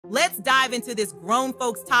let's dive into this grown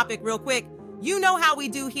folks topic real quick. You know how we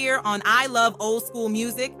do here on I Love Old School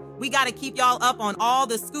Music. We got to keep y'all up on all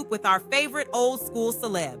the scoop with our favorite old school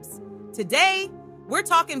celebs. Today, we're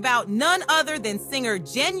talking about none other than singer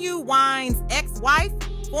Ginuwine's ex-wife,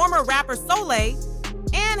 former rapper Soleil,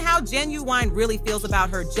 and how Ginuwine really feels about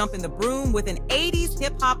her jumping the broom with an 80s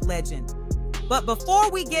hip-hop legend. But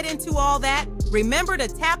before we get into all that, remember to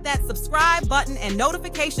tap that subscribe button and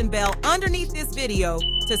notification bell underneath this video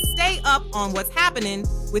to stay up on what's happening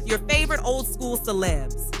with your favorite old school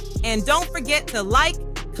celebs. And don't forget to like,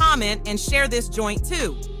 comment, and share this joint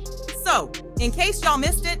too. So, in case y'all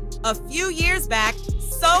missed it, a few years back,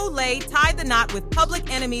 Soleil tied the knot with Public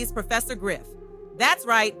Enemy's Professor Griff. That's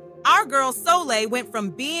right, our girl Soleil went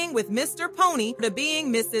from being with Mr. Pony to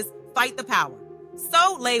being Mrs. Fight the Power.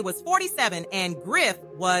 Soleil was 47 and Griff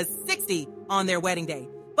was 60 on their wedding day.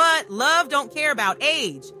 But love don't care about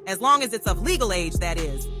age, as long as it's of legal age, that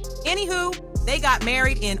is. Anywho, they got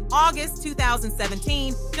married in August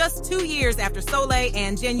 2017, just 2 years after Soleil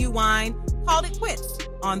and Ginuwine called it quits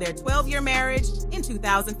on their 12-year marriage in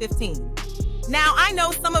 2015. Now, I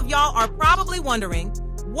know some of y'all are probably wondering,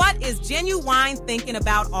 what is Ginuwine thinking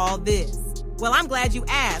about all this? Well, I'm glad you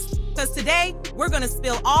asked, because today we're going to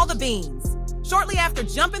spill all the beans. Shortly after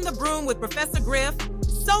jumping the broom with Professor Griff,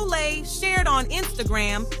 Soleil shared on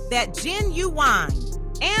Instagram that Ginuwine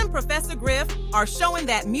and Professor Griff are showing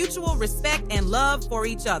that mutual respect and love for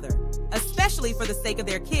each other, especially for the sake of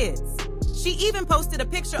their kids. She even posted a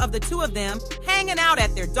picture of the two of them hanging out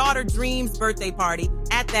at their daughter Dream's birthday party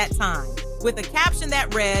at that time, with a caption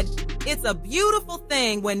that read, "It's a beautiful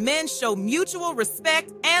thing when men show mutual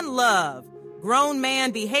respect and love. Grown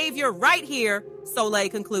man behavior right here," Soleil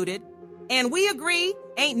concluded. And we agree,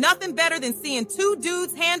 ain't nothing better than seeing two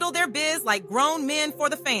dudes handle their biz like grown men for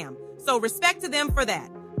the fam. So respect to them for that.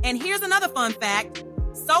 And here's another fun fact.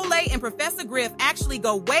 Soleil and Professor Griff actually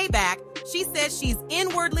go way back. She says she's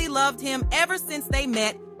inwardly loved him ever since they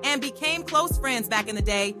met and became close friends back in the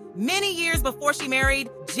day, many years before she married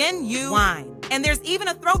Ginuwine. And there's even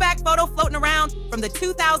a throwback photo floating around from the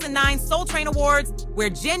 2009 Soul Train Awards where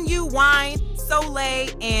Ginuwine,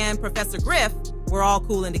 Soleil, and Professor Griff were all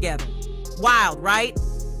cooling together. Wild, right?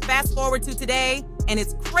 Fast forward to today, and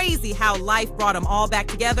it's crazy how life brought them all back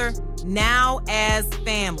together, now as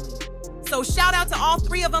family. So shout out to all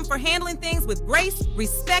three of them for handling things with grace,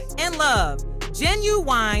 respect, and love.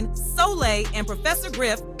 Ginuwine, Soleil, and Professor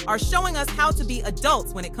Griff are showing us how to be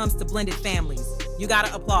adults when it comes to blended families. You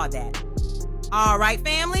gotta applaud that. All right,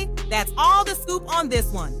 family, that's all the scoop on this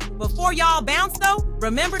one. Before y'all bounce though,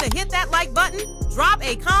 remember to hit that like button, drop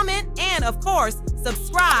a comment, and of course,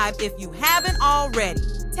 subscribe if you haven't already.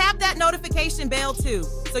 Tap that notification bell too,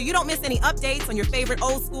 so you don't miss any updates on your favorite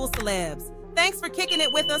old school celebs. Thanks for kicking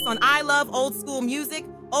it with us on I Love Old School Music,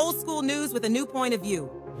 old school news with a new point of view.